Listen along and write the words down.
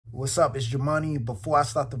What's up? It's Jumanne. Before I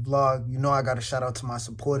start the vlog, you know I got to shout out to my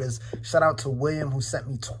supporters. Shout out to William, who sent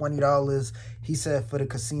me $20. He said for the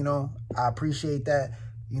casino. I appreciate that.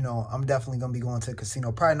 You know, I'm definitely going to be going to the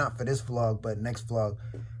casino. Probably not for this vlog, but next vlog.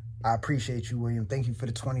 I appreciate you, William. Thank you for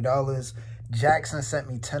the $20. Jackson sent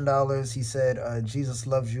me $10. He said, Jesus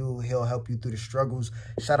loves you. He'll help you through the struggles.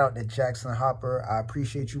 Shout out to Jackson Hopper. I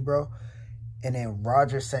appreciate you, bro. And then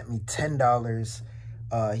Roger sent me $10.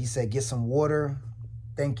 He said, get some water.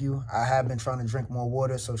 Thank you. I have been trying to drink more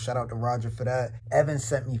water, so shout out to Roger for that. Evan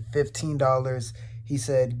sent me $15. He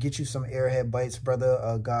said, get you some Airhead Bites,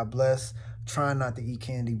 brother. God bless. Trying not to eat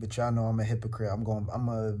candy, but y'all know I'm a hypocrite. I'm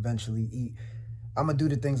gonna eventually eat. I'm gonna do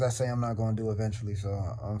the things I say I'm not gonna do eventually,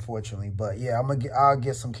 so unfortunately. But yeah, I'll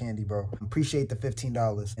get some candy, bro. Appreciate the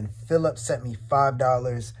 $15. And Philip sent me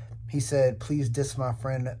 $5. He said, please diss my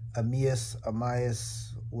friend Amias,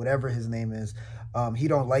 whatever his name is. He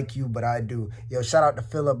don't like you, but I do. Yo, shout out to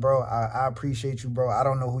Philip, bro. I appreciate you, bro. I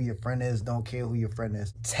don't know who your friend is. Don't care who your friend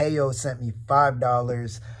is. Teo sent me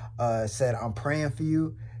 $5. Said, I'm praying for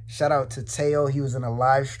you. Shout out to Teo. He was in a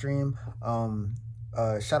live stream.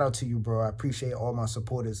 Shout out to you, bro. I appreciate all my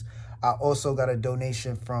supporters. I also got a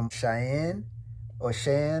donation from Cheyenne or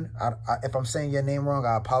Cheyenne. If I'm saying your name wrong,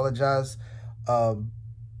 I apologize.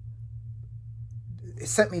 It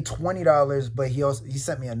sent me $20, but he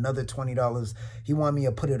sent me another $20. He wanted me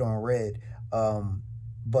to put it on red.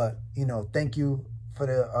 But you know, thank you for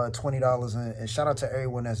the $20 and shout out to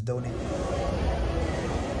everyone that's donated.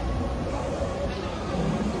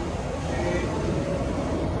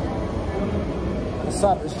 What's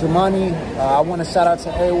up? It's Jumanne. I want to shout out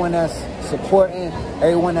to everyone that's supporting,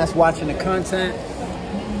 everyone that's watching the content.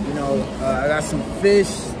 You know, I got some fish,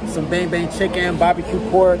 some bang bang chicken, barbecue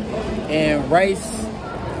pork, and rice.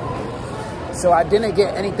 So I didn't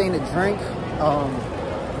get anything to drink.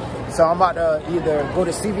 So I'm about to either go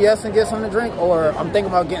to CVS and get something to drink, or I'm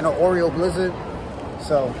thinking about getting an Oreo Blizzard.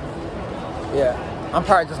 So yeah, I'm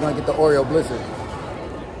probably just gonna get the Oreo Blizzard.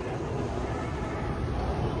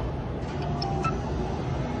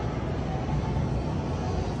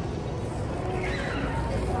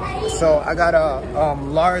 So I got a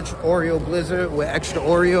large Oreo Blizzard with extra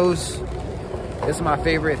Oreos. This is my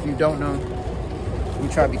favorite. If you don't know, you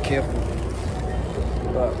try to be careful.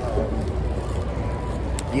 But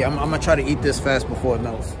yeah, I'm gonna try to eat this fast before it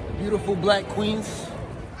melts. Beautiful black queens.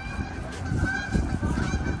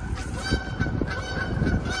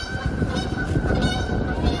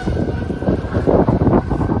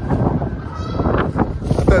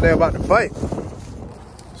 I thought they were about to fight.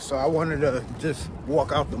 So I wanted to just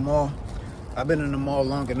walk out the mall. I've been in the mall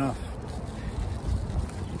long enough.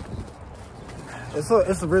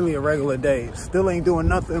 It's really a regular day. Still ain't doing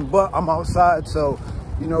nothing, but I'm outside, so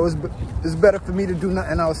you know it's better for me to do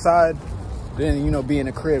nothing outside than, you know, be in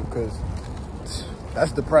the crib, because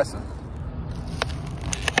that's depressing.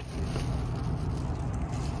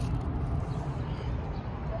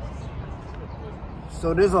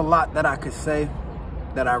 So there's a lot that I could say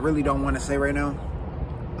that I really don't want to say right now.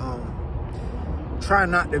 Try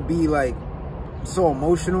not to be like so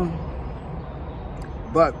emotional,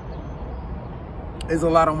 but there's a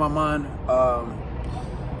lot on my mind.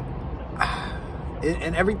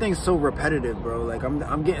 And everything's so repetitive, bro. Like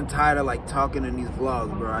I'm getting tired of like talking in these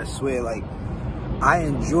vlogs, bro. I swear, like I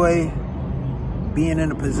enjoy being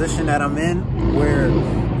in a position that I'm in where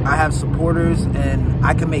I have supporters and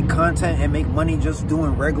I can make content and make money just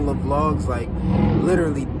doing regular vlogs. Like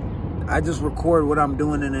literally, I just record what I'm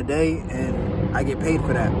doing in a day and I get paid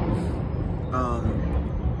for that.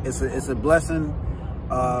 It's a blessing,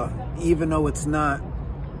 even though it's not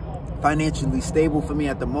financially stable for me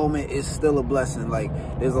at the moment. It's still a blessing. Like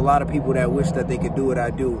there's a lot of people that wish that they could do what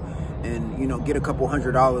I do and, you know, get a couple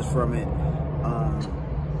 $100s from it.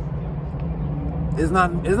 It's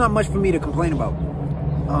not much for me to complain about,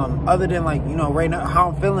 other than, like, you know, right now how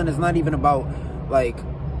I'm feeling is not even about like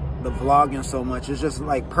the vlogging so much. It's just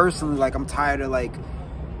like personally, like I'm tired of like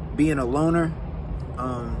being a loner,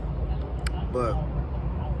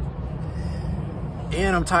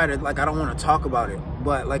 and I'm tired of, like, I don't want to talk about it,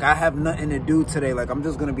 but like I have nothing to do today. Like I'm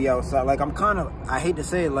just gonna be outside. Like I'm kind of, I hate to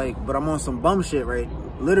say it, like, but I'm on some bum shit, right?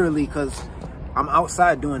 Literally, because I'm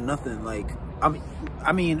outside doing nothing. Like I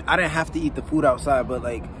mean I didn't have to eat the food outside, but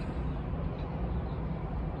like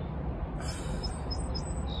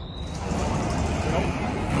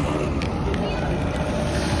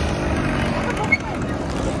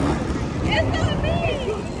Thank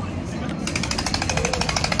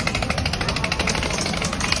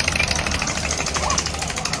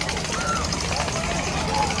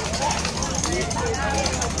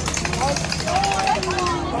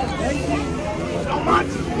you so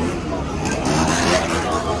much.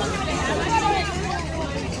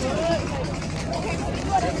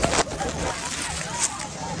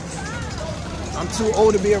 too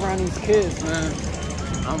old to be around these kids, man.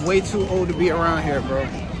 I'm way too old to be around here, bro.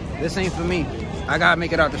 This ain't for me. I gotta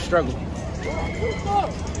make it out the struggle.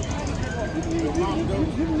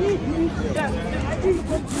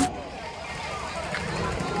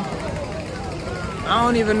 I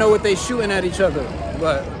don't even know what they shooting at each other,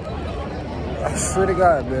 but I swear to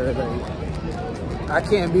God, man, like, I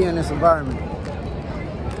can't be in this environment.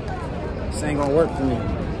 This ain't gonna work for me.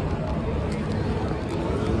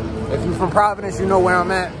 If you're from Providence, you know where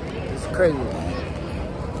I'm at. It's crazy.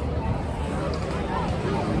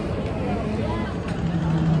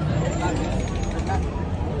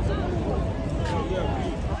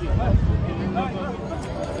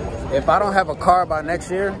 If I don't have a car by next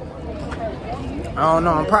year, I don't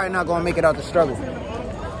know, I'm probably not gonna make it out the struggle.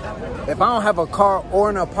 If I don't have a car or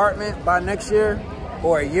an apartment by next year,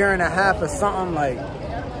 or a year and a half or something, like,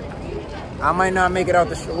 I might not make it out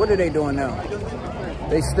the struggle. What are they doing now?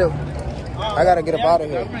 They still, I gotta get up out of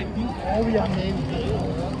here.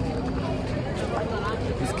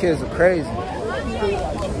 These kids are crazy.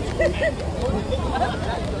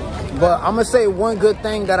 But I'm gonna say one good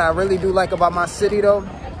thing that I really do like about my city though,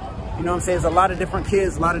 you know what I'm saying? There's a lot of different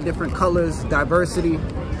kids, a lot of different colors, diversity.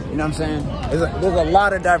 You know what I'm saying? There's a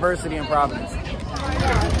lot of diversity in Providence.